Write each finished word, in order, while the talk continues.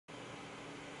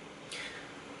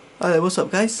Hi there, what's up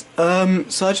guys? So I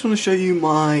just want to show you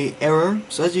my error.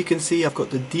 So as you can see, I've got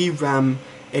the DRAM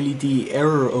LED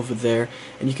error over there,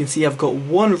 and you can see I've got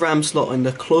one RAM slot and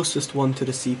the closest one to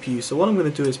the CPU. So what I'm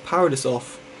going to do is power this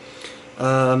off.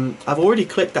 I've already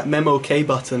clicked that memo OK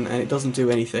button and it doesn't do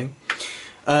anything.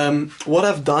 What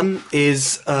I've done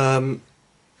is I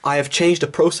have changed the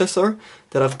processor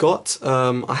that I've got.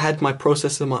 I had my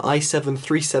processor, my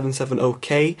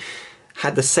i7-3770K,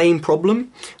 had the same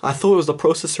problem. I thought it was the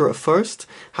processor at first.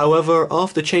 However,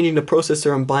 after changing the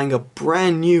processor and buying a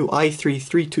brand new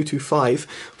i3-3225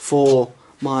 for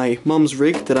my mum's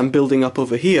rig that I'm building up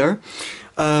over here,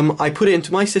 I put it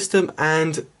into my system,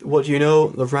 and what do you know,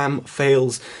 the RAM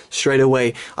fails straight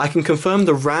away. I can confirm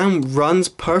the RAM runs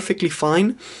perfectly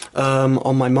fine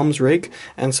on my mum's rig,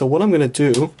 and so what I'm going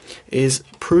to do is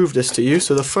prove this to you.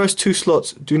 So the first two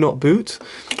slots do not boot.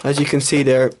 As you can see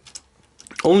there,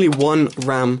 only one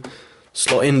RAM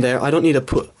slot in there. I don't need to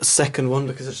put a second one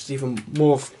because it's just even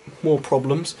more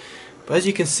problems. But as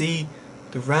you can see,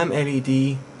 the RAM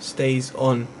LED stays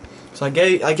on. So I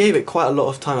gave it quite a lot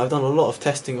of time. I've done a lot of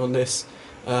testing on this.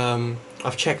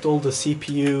 I've checked all the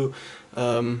CPU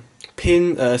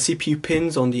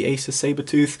pins on the Asus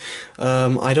Sabertooth.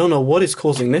 I don't know what is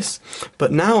causing this,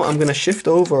 but now I'm going to shift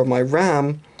over my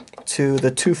RAM to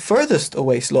the two furthest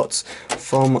away slots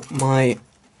from my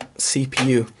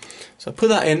CPU. So I put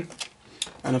that in,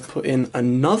 and I put in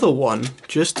another one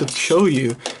just to show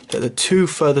you that the two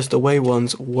furthest away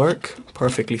ones work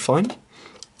perfectly fine.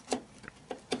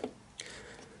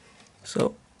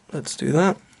 So let's do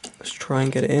that. Let's try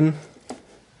and get it in.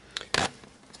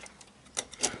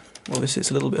 Obviously it's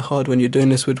a little bit hard when you're doing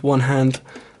this with one hand,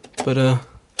 but there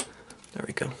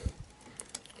we go.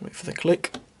 Wait for the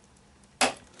click.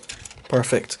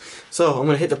 Perfect. So I'm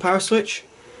going to hit the power switch.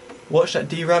 Watch that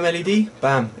DRAM LED,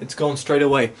 bam, it's gone straight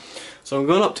away. So I'm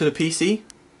going up to the PC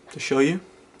to show you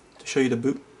the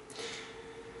boot.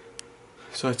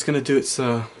 So it's going to do its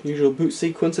usual boot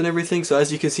sequence and everything. So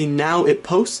as you can see now it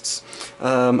posts,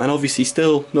 and obviously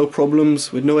still no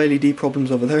problems, with no LED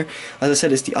problems over there. As I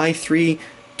said, it's the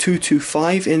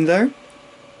i3-225 in there.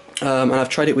 And I've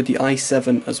tried it with the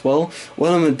i7 as well.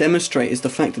 What I'm going to demonstrate is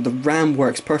the fact that the RAM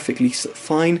works perfectly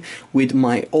fine with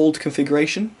my old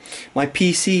configuration. My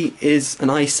PC is an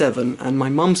i7 and my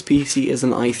mum's PC is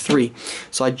an i3.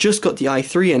 So I just got the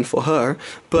i3 in for her,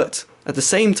 but at the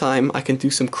same time I can do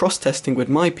some cross testing with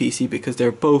my PC because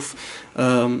they're both,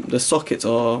 the sockets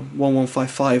are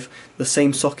 1155, the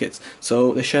same sockets,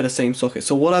 so they share the same socket.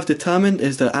 So what I've determined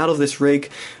is that out of this rig,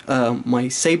 my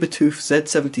Sabertooth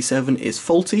Z77 is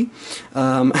faulty.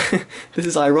 This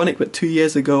is ironic, but 2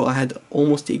 years ago I had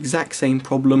almost the exact same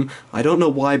problem. I don't know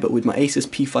why, but with my Asus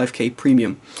P5K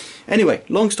Premium. Anyway,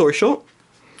 long story short,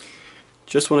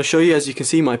 just want to show you, as you can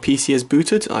see, my PC is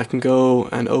booted. I can go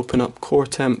and open up Core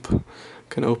Temp,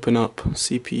 can open up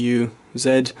CPU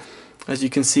Z. As you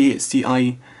can see, it's the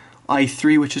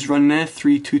i3 which is running there,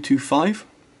 3225.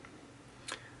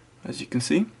 As you can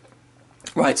see.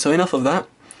 Right, so enough of that.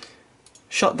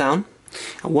 Shut down.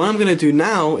 And what I'm going to do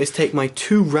now is take my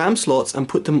two RAM slots and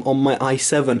put them on my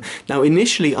i7. Now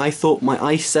initially I thought my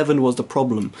i7 was the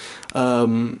problem.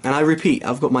 And I repeat,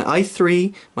 I've got my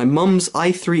i3, my mum's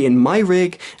i3 in my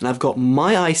rig, and I've got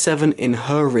my i7 in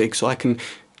her rig. So I can,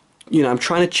 you know, I'm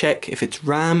trying to check if it's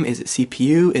RAM, is it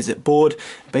CPU, is it board.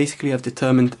 Basically I've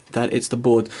determined that it's the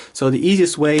board. So the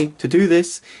easiest way to do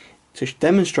this, to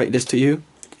demonstrate this to you,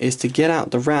 is to get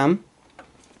out the RAM.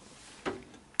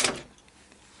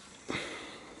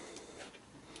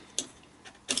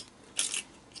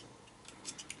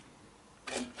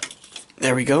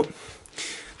 There we go.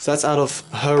 So that's out of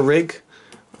her rig.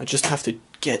 I just have to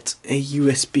get a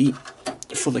USB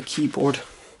for the keyboard.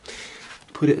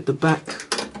 Put it at the back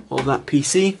of that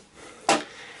PC. I'm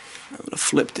going to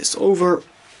flip this over.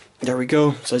 There we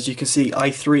go. So as you can see,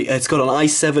 i3, it's got an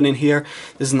i7 in here.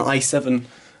 This is an i7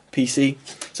 PC.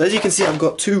 So as you can see, I've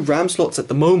got two RAM slots at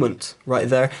the moment right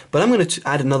there, but I'm going to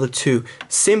add another two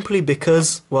simply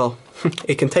because, well,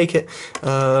 it can take it,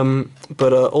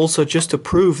 but also just to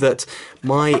prove that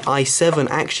my i7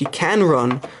 actually can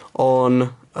run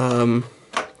on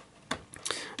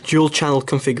dual channel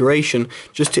configuration,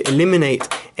 just to eliminate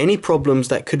any problems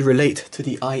that could relate to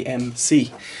the IMC,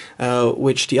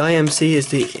 which the IMC is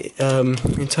the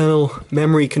internal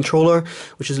memory controller,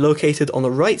 which is located on the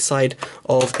right side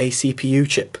of a CPU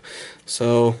chip.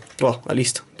 So, well, at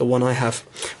least the one I have.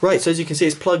 Right, so as you can see,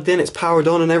 it's plugged in, it's powered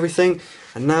on and everything,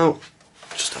 and now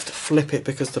I just have to flip it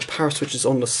because the power switch is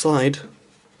on the side.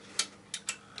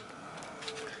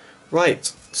 Right,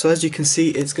 so as you can see,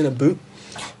 it's going to boot.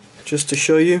 Just to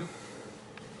show you,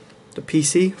 the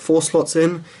PC, 4 slots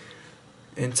in,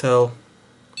 Intel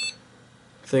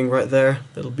thing right there,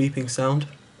 little beeping sound.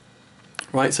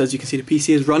 Right, so as you can see the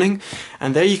PC is running,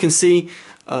 and there you can see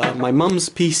my mum's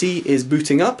PC is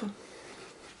booting up.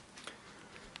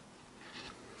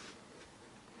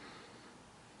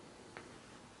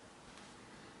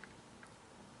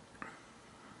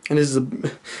 And this is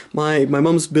my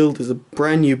mum's build is a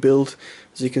brand new build.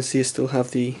 As you can see, I still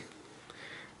have the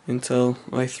Intel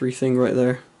i3 thing right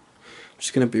there, which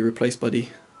is going to be replaced by the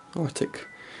Arctic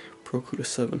Procooler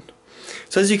 7.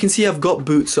 So as you can see, I've got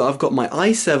boot, so I've got my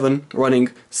i7 running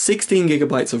 16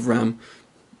 gigabytes of RAM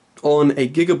on a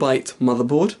gigabyte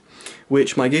motherboard,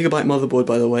 which my gigabyte motherboard,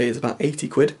 by the way, is about 80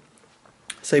 quid.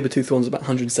 Sabertooth one's about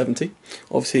 170.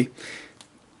 Obviously,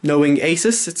 knowing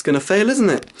Asus, it's going to fail, isn't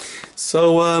it?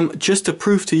 So just to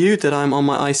prove to you that I'm on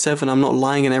my i7, I'm not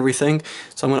lying and everything,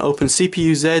 so I'm going to open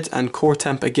CPU Z and core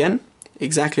temp again,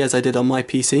 exactly as I did on my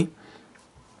PC,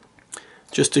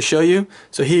 just to show you.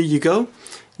 So here you go.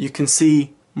 You can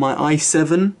see my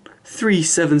i7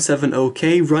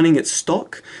 3770K running at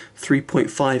stock,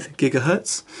 3.5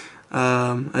 gigahertz.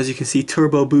 As you can see,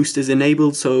 turbo boost is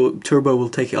enabled, so turbo will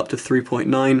take it up to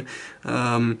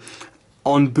 3.9.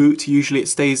 On boot, usually it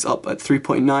stays up at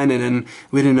 3.9, and then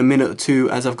within a minute or two,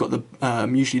 as I've got the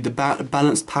usually the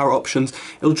balanced power options,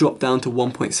 it'll drop down to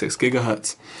 1.6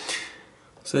 gigahertz.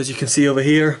 So as you can see over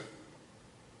here,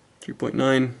 3.9,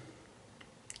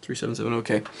 377,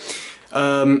 okay.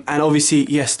 And obviously,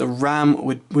 yes, the RAM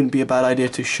wouldn't be a bad idea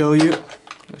to show you.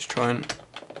 Let's try and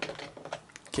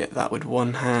get that with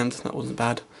one hand. That wasn't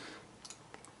bad.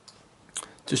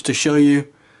 Just to show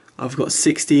you, I've got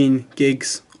 16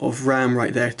 gigs of RAM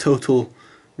right there. Total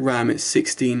RAM is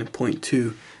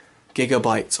 16.2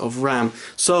 gigabytes of RAM.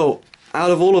 So out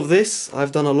of all of this,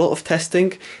 I've done a lot of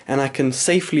testing, and I can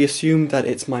safely assume that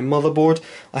it's my motherboard.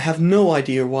 I have no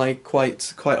idea why,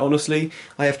 quite honestly.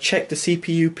 I have checked the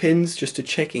CPU pins just to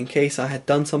check in case I had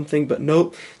done something, but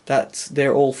nope,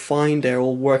 they're all fine, they're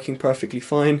all working perfectly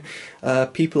fine.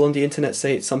 People on the internet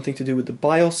say it's something to do with the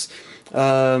BIOS,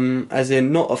 as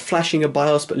in not flashing a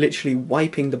BIOS, but literally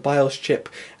wiping the BIOS chip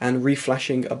and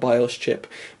reflashing a BIOS chip.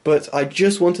 But I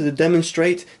just wanted to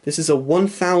demonstrate, this is a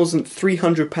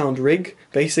 1,300 pound rig,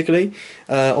 basically.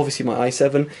 Obviously my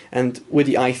i7, and with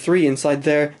the i3 inside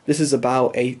there, this is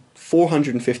about a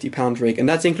 450 pound rig, and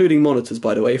that's including monitors,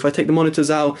 by the way. If I take the monitors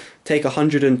out, take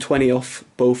 120 off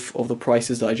both of the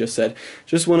prices that I just said.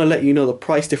 Just want to let you know the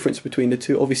price difference between the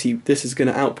two. Obviously this is going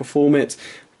to outperform it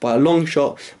by a long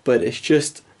shot, but it's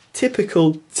just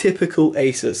typical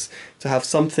Asus to have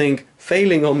something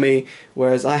failing on me,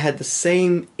 whereas I had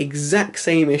the exact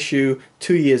same issue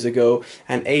 2 years ago,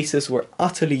 and Asus were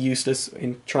utterly useless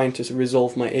in trying to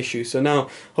resolve my issue. So now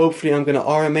hopefully I'm going to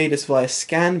RMA this via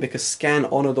Scan, because Scan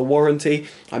honor the warranty.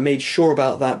 I made sure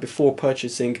about that before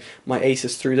purchasing my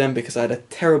Asus through them, because I had a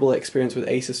terrible experience with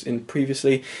Asus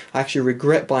previously. I actually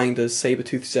regret buying the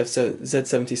Sabertooth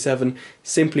Z77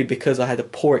 simply because I had a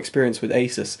poor experience with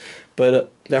Asus.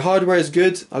 But their hardware is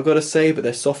good, I've got to say, but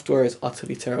their software is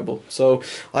utterly terrible. So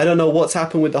I don't know what's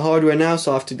happened with the hardware now,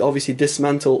 so I have to obviously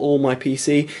dismantle all my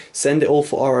PC, send it all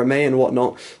for RMA and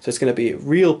whatnot. So it's going to be a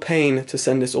real pain to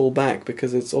send this all back,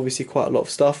 because it's obviously quite a lot of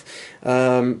stuff.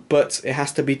 But it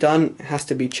has to be done, it has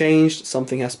to be changed,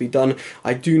 something has to be done.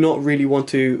 I do not really want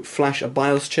to flash a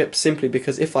BIOS chip, simply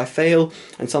because if I fail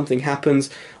and something happens,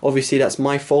 obviously that's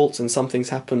my fault and something's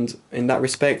happened in that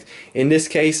respect. In this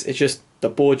case, it's just the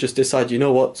board just decided, you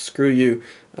know what, screw you,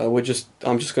 I'm just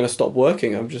going to stop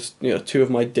working. I'm just, you know, 2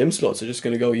 of my DIMM slots are just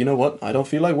going to go, you know what, I don't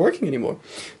feel like working anymore.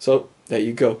 So there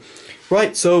you go.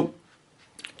 Right, so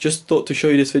just thought to show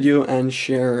you this video and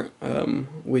share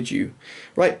with you.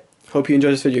 Right, hope you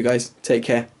enjoyed this video, guys. Take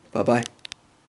care. Bye bye.